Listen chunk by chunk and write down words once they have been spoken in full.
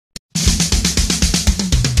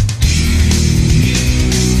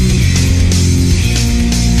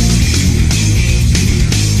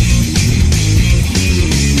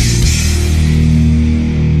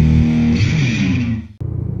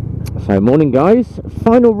So morning guys,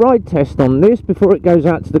 final ride test on this before it goes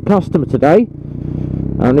out to the customer today,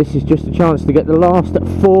 and this is just a chance to get the last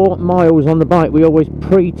 4 miles on the bike. We always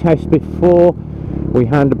pre-test before we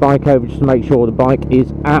hand the bike over just to make sure the bike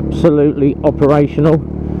is absolutely operational.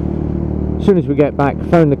 As soon as we get back,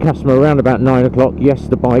 phone the customer around about 9 o'clock, yes,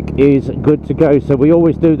 the bike is good to go. So we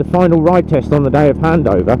always do the final ride test on the day of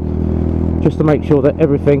handover just to make sure that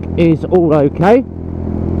everything is all okay.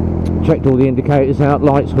 Checked all the indicators out,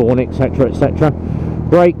 lights, horn, etc, etc.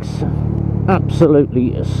 Brakes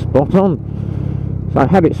absolutely spot on. So I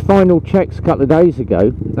had its final checks a couple of days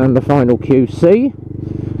ago and the final QC,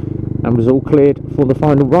 and was all cleared for the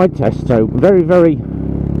final ride test. So very, very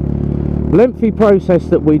lengthy process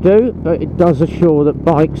that we do, but it does assure that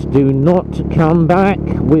bikes do not come back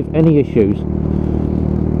with any issues.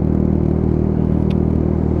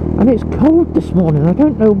 And it's cold this morning, I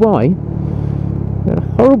don't know why. A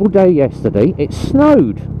horrible day yesterday. It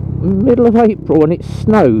snowed, middle of April, and it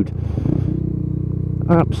snowed.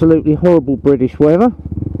 Absolutely horrible British weather.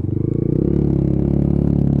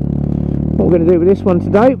 What we're going to do with this one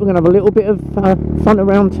today, we're going to have a little bit of fun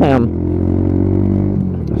around town.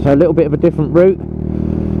 So a little bit of a different route,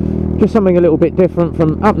 just something a little bit different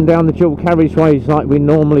from up and down the dual carriageways like we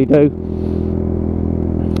normally do.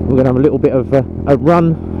 We're going to have a little bit of a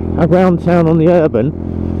run around town on the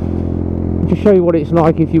urban, to show you what it's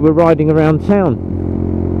like if you were riding around town.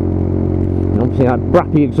 Obviously that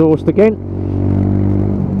brappy exhaust again.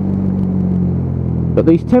 But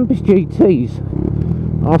these Tempest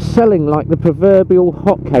GTs are selling like the proverbial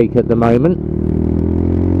hotcake at the moment.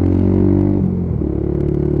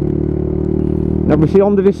 Obviously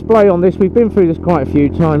on the display on this, we've been through this quite a few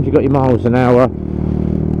times. You've got your miles an hour,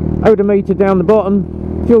 odometer down the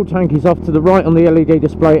bottom, fuel tank is off to the right on the LED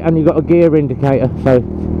display, and you've got a gear indicator. So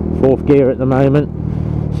 4th gear at the moment,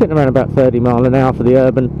 sitting around about 30 mile an hour for the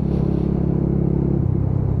urban.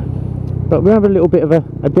 But we have a little bit of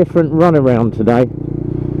a different run around today,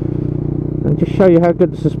 and just show you how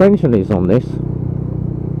good the suspension is on this.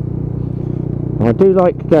 I do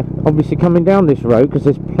like obviously coming down this road because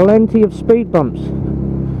there's plenty of speed bumps.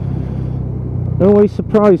 It always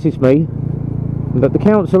surprises me that the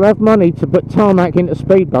council have money to put tarmac into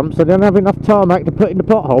speed bumps, they don't have enough tarmac to put into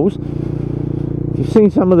potholes. If you've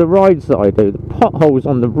seen some of the rides that I do, the potholes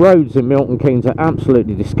on the roads in Milton Keynes are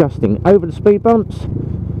absolutely disgusting. Over the speed bumps,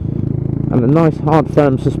 and a nice hard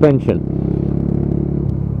firm suspension.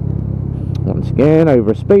 Once again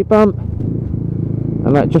over a speed bump,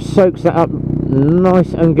 and that just soaks that up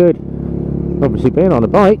nice and good. Obviously being on a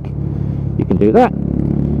bike, you can do that.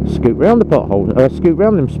 Scoot round the potholes, scoot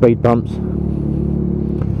round them speed bumps,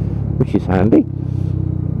 which is handy.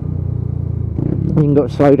 You can go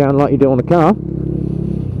slow down like you do on a car.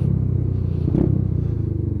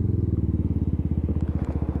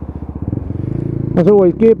 As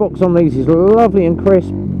always, gearbox on these is lovely and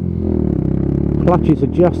crisp. Clutch is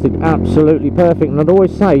adjusted absolutely perfect, and I'd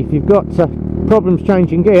always say if you've got problems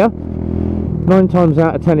changing gear, 9 times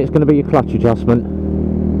out of 10 it's going to be your clutch adjustment.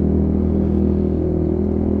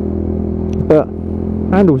 But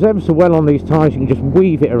handles ever so well on these tyres, you can just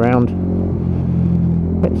weave it around.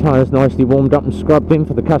 That tyre's nicely warmed up and scrubbed in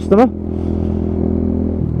for the customer,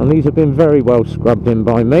 and these have been very well scrubbed in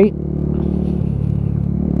by me.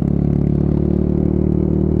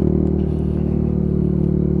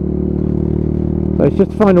 So it's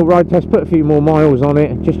just a final ride test, put a few more miles on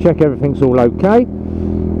it, just check everything's all okay.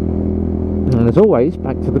 And as always,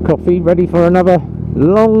 back to the coffee, ready for another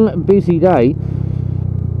long, busy day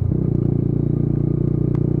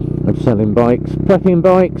of selling bikes, prepping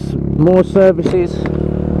bikes, more services,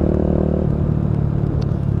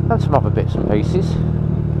 and some other bits and pieces.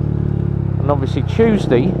 And obviously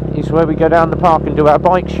Tuesday is where we go down the park and do our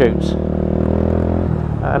bike shoots,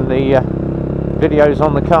 and the videos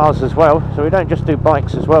on the cars as well. So we don't just do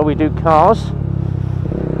bikes as well, we do cars.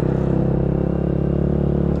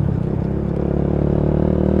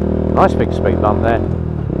 Nice big speed bump there.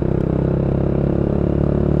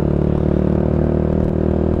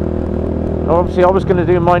 Obviously I was going to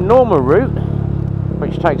do my normal route,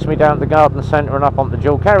 which takes me down to the garden centre and up on the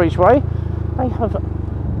dual carriageway. They have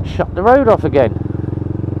shut the road off again.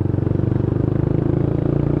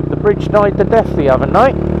 The bridge died to death the other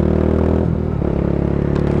night.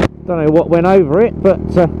 Don't know what went over it, but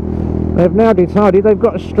they've now decided they've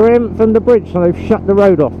got to strengthen the bridge, so they've shut the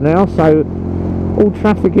road off now. So all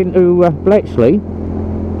traffic into Bletchley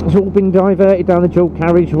has all been diverted down the dual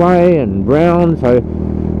carriageway and round. So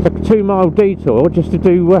it's like a 2-mile detour just to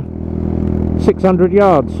do 600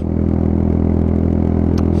 yards.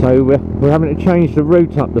 So we're having to change the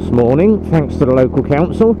route up this morning, thanks to the local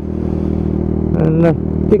council.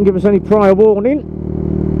 And Didn't give us any prior warning.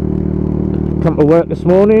 Come to work this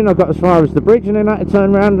morning, I got as far as the bridge and then I had to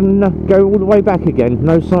turn around and go all the way back again.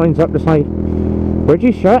 No signs up to say bridge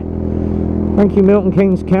is shut. Thank you, Milton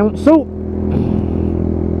Keynes Council.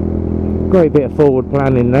 Great bit of forward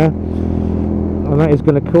planning there, and that is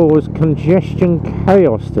going to cause congestion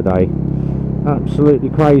chaos today. Absolutely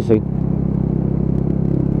crazy.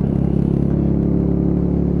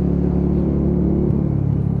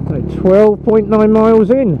 So 12.9 miles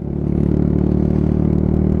in.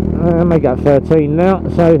 I may go 13 now,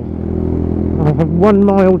 so I have 1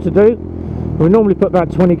 mile to do. We normally put about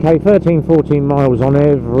 20k, 13-14 miles on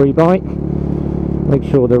every bike. Make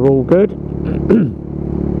sure they're all good.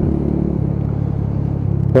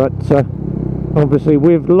 But obviously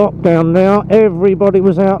with lockdown now, everybody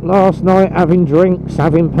was out last night having drinks,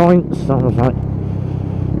 having pints. I was like,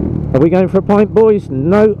 are we going for a pint, boys?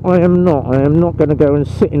 No, I am not. I am not going to go and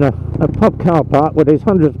sit in a pub car park where there's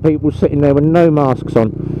hundreds of people sitting there with no masks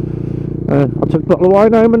on. I took a bottle of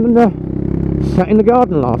wine home and sat in the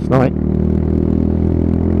garden last night.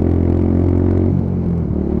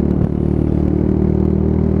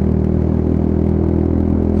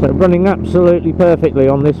 So running absolutely perfectly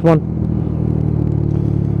on this one.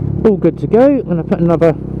 All good to go. I'm going to put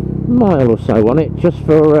another mile or so on it just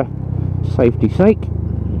for safety's sake.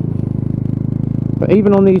 But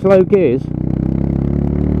even on these low gears,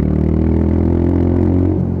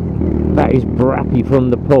 that is bracky from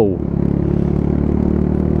the pull.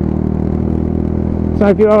 So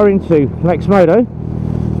if you are into Lexmoto,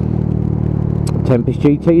 Tempest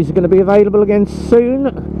GTs are going to be available again soon.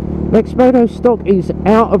 Lexmoto stock is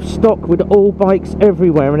out of stock with all bikes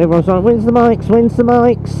everywhere, and everyone's like, when's the mics, when's the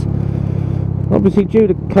mics? Obviously due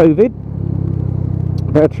to COVID,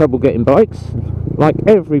 they had trouble getting bikes, like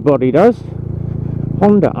everybody does.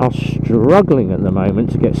 Honda are struggling at the moment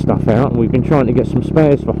to get stuff out, and we've been trying to get some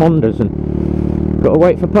spares for Hondas and got to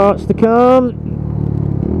wait for parts to come.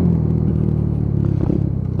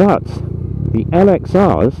 But the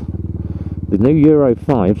LXRs, the new Euro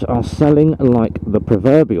 5s, are selling like the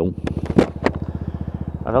proverbial,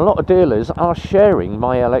 and a lot of dealers are sharing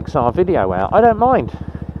my LXR video out. I don't mind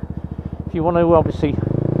if you want to obviously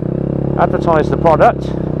advertise the product.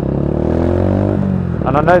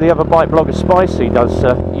 And I know the other bike blogger Spicy does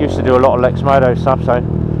used to do a lot of Lexmoto stuff, so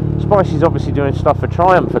Spicy's obviously doing stuff for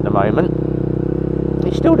Triumph at the moment.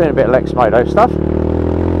 He's still doing a bit of Lexmoto stuff,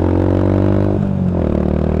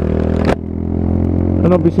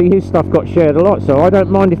 and obviously his stuff got shared a lot, so I don't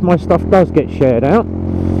mind if my stuff does get shared out.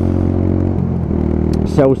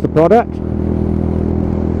 Sells the product.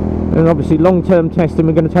 And obviously long-term testing,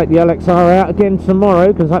 we're going to take the LXR out again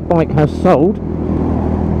tomorrow because that bike has sold,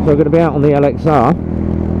 so we're going to be out on the LXR.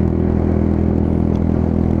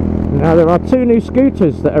 Now there are 2 new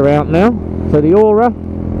scooters that are out now. So the Aura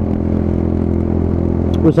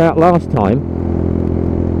was out last time,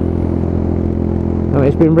 and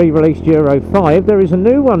it's been re-released Euro 5. There is a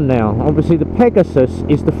new one now. Obviously the Pegasus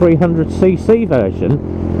is the 300cc version.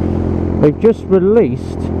 They've just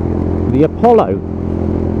released the Apollo,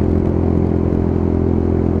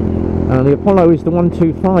 and the Apollo is the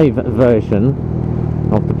 125 version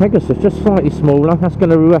of the Pegasus, just slightly smaller. That's going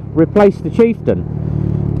to replace the Chieftain.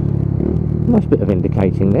 Nice bit of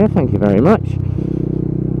indicating there, thank you very much.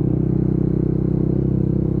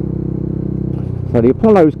 So the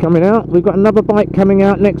Apollo's coming out. We've got another bike coming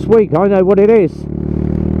out next week. I know what it is.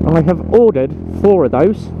 I have ordered 4 of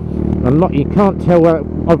those. You can't tell,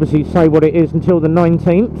 obviously say what it is until the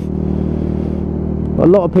 19th. But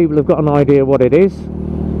a lot of people have got an idea what it is.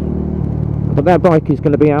 But that bike is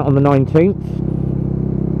going to be out on the 19th.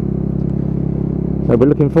 So we're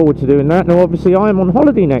looking forward to doing that. Now obviously I am on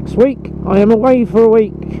holiday next week. I am away for a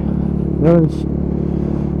week. And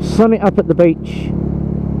sun it up at the beach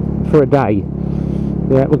for a day.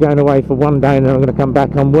 Yeah, we're going away for 1 day and then I'm going to come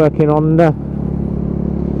back. I'm working on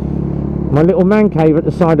my little man cave at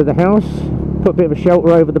the side of the house. Put a bit of a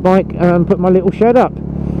shelter over the bike and put my little shed up.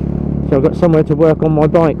 So I've got somewhere to work on my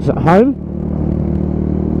bikes at home.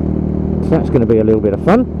 So that's going to be a little bit of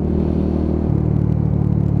fun.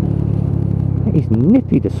 It's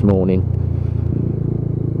nippy this morning.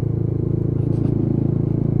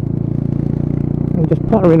 I'm just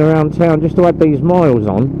pottering around town just to add these miles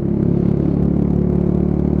on.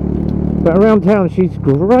 But around town she's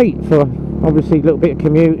great for obviously a little bit of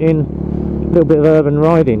commuting, a little bit of urban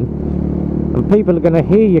riding, and people are going to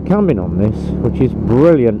hear you coming on this, which is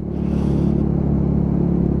brilliant.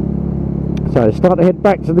 So start to head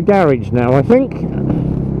back to the garage now, I think.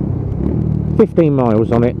 15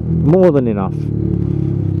 miles on it, more than enough.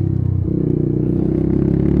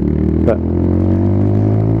 But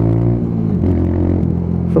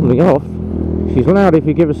from the off. She's loud if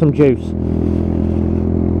you give her some juice.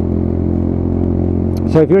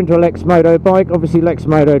 So if you're into a Lexmoto bike, obviously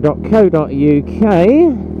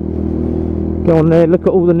lexmoto.co.uk. Go on there, look at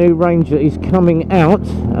all the new range that is coming out,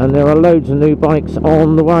 and there are loads of new bikes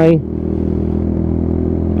on the way.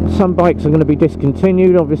 Some bikes are going to be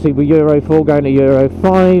discontinued, obviously with Euro 4 going to Euro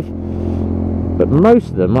 5, but most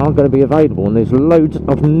of them are going to be available, and there's loads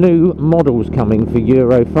of new models coming for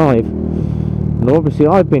Euro 5. And obviously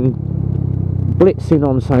I've been blitzing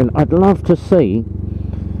on saying I'd love to see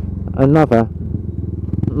another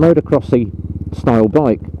motocrossy style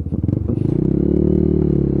bike,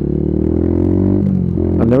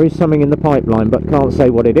 and there is something in the pipeline, but can't say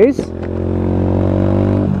what it is,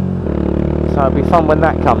 so it'll be fun when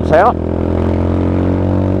that comes out.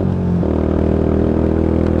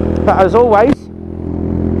 But as always,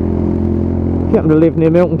 if you happen to live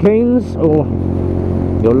near Milton Keynes or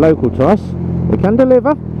you're local to us, we can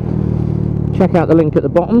deliver. Check out the link at the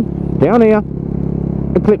bottom down here,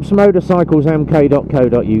 Eclipse Motorcycles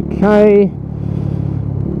mk.co.uk.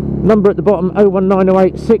 Number at the bottom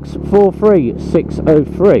 01908 643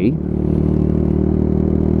 603.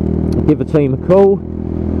 Give the team a call.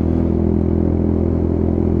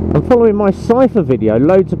 I'm following my Cypher video.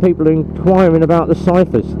 Loads of people are inquiring about the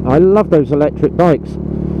Cyphers. I love those electric bikes.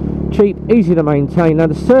 Cheap, easy to maintain. Now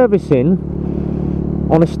the servicing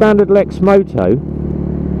on a standard Lexmoto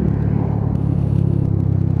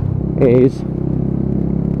is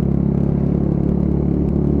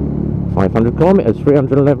 500 kilometers,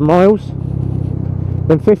 311 miles,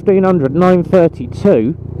 then 1500,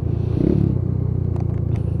 932,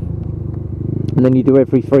 and then you do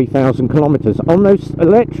every 3,000 kilometers. On those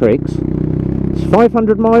electrics, it's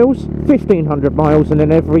 500 miles, 1500 miles, and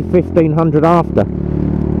then every 1500 after.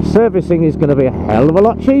 Servicing is going to be a hell of a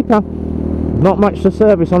lot cheaper. Not much to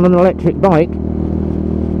service on an electric bike,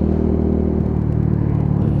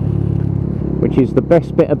 which is the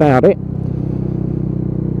best bit about it.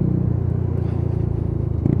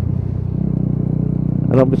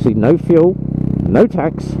 And obviously no fuel, no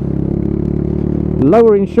tax,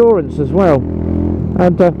 lower insurance as well.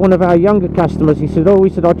 And one of our younger customers, he said,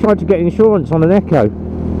 I tried to get insurance on an Echo.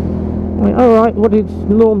 I went, alright, what is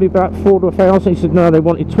normally about 4 to 1,000? He said, no, they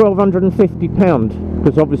wanted £1,250,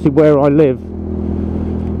 because obviously where I live,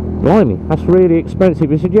 blimey, that's really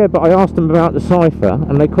expensive. He said, yeah, but I asked them about the Cypher,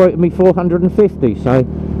 and they quoted me 450, so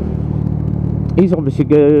he's obviously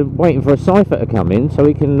waiting for a Cypher to come in, so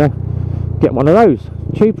he can get one of those.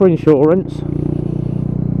 Cheaper insurance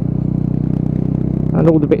and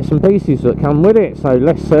all the bits and pieces that come with it, so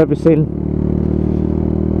less servicing,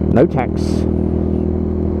 no tax,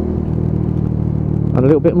 and a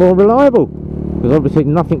little bit more reliable, because obviously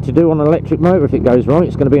nothing to do on an electric motor. If it goes wrong,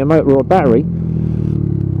 it's going to be a motor or a battery.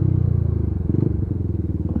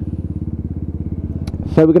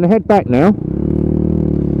 So we're going to head back now.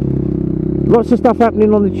 Lots of stuff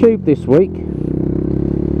happening on the tube this week.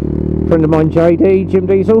 Friend of mine, JD, Jim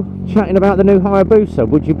Diesel, chatting about the new Hayabusa.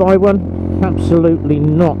 Would you buy one? Absolutely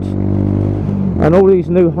not. And all these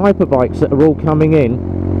new hyperbikes that are all coming in,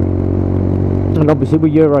 and obviously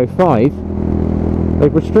with Euro 5,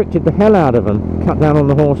 they've restricted the hell out of them. Cut down on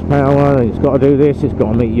the horsepower, it's got to do this, it's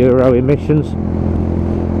got to meet Euro emissions.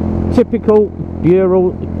 Typical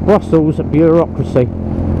Brussels bureaucracy.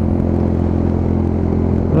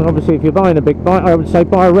 And obviously if you're buying a big bike, I would say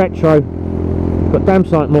buy a retro. Got damn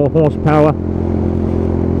sight more horsepower,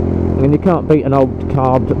 and you can't beat an old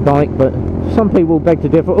carbed bike. But some people beg to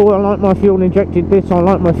differ. Oh, I like my fuel injected this, I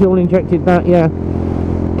like my fuel injected that. Yeah,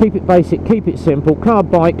 keep it basic, keep it simple. Carb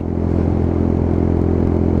bike,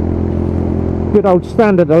 good old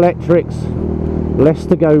standard electrics, less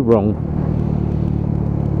to go wrong.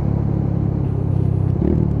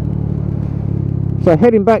 So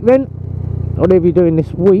heading back then, whatever you're doing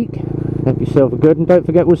this week, have yourself a good, and don't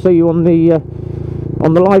forget we'll see you on the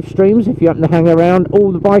live streams if you happen to hang around.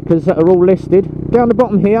 All the bikers that are all listed down the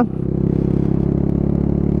bottom here.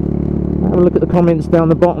 Have a look at the comments down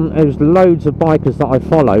the bottom. There's loads of bikers that I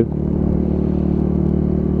follow,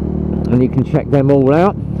 and you can check them all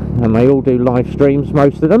out, and they all do live streams,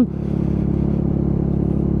 most of them.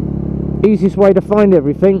 Easiest way to find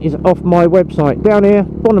everything is off my website down here,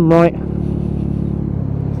 bottom right,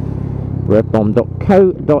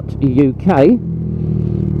 redbomb.co.uk.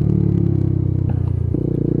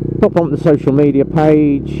 Pop on the social media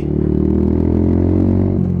page.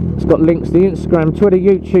 It's got links to Instagram, Twitter,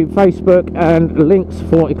 YouTube, Facebook, and links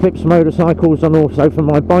for Eclipse motorcycles, and also for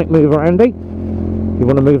my bike mover Andy. If you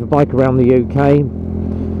want to move a bike around the UK,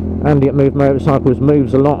 Andy at Move Motorcycles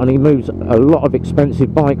moves a lot, and he moves a lot of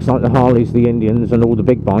expensive bikes like the Harleys, the Indians, and all the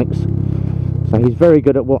big bikes. So he's very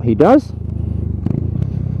good at what he does.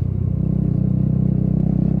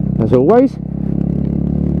 As always,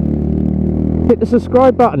 hit the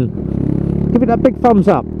subscribe button, give it that big thumbs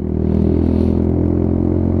up.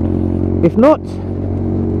 If not,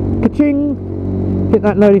 ka-ching, hit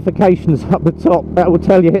that notifications up the top. That will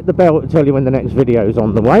tell you, hit the bell to tell you when the next video is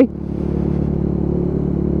on the way.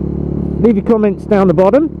 Leave your comments down the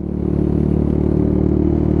bottom.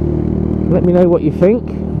 Let me know what you think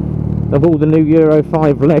of all the new Euro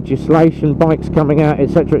 5 legislation, bikes coming out,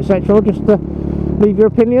 etc, etc, or just leave your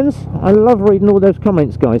opinions. I love reading all those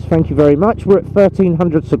comments, guys. Thank you very much. We're at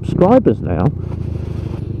 1,300 subscribers now,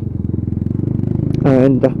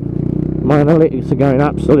 and my analytics are going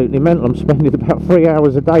absolutely mental. I'm spending about 3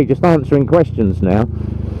 hours a day just answering questions now.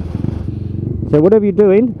 So whatever you're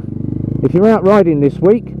doing, if you're out riding this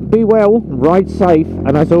week, be well, ride safe,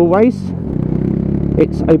 and as always,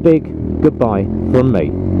 it's a big goodbye from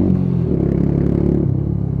me.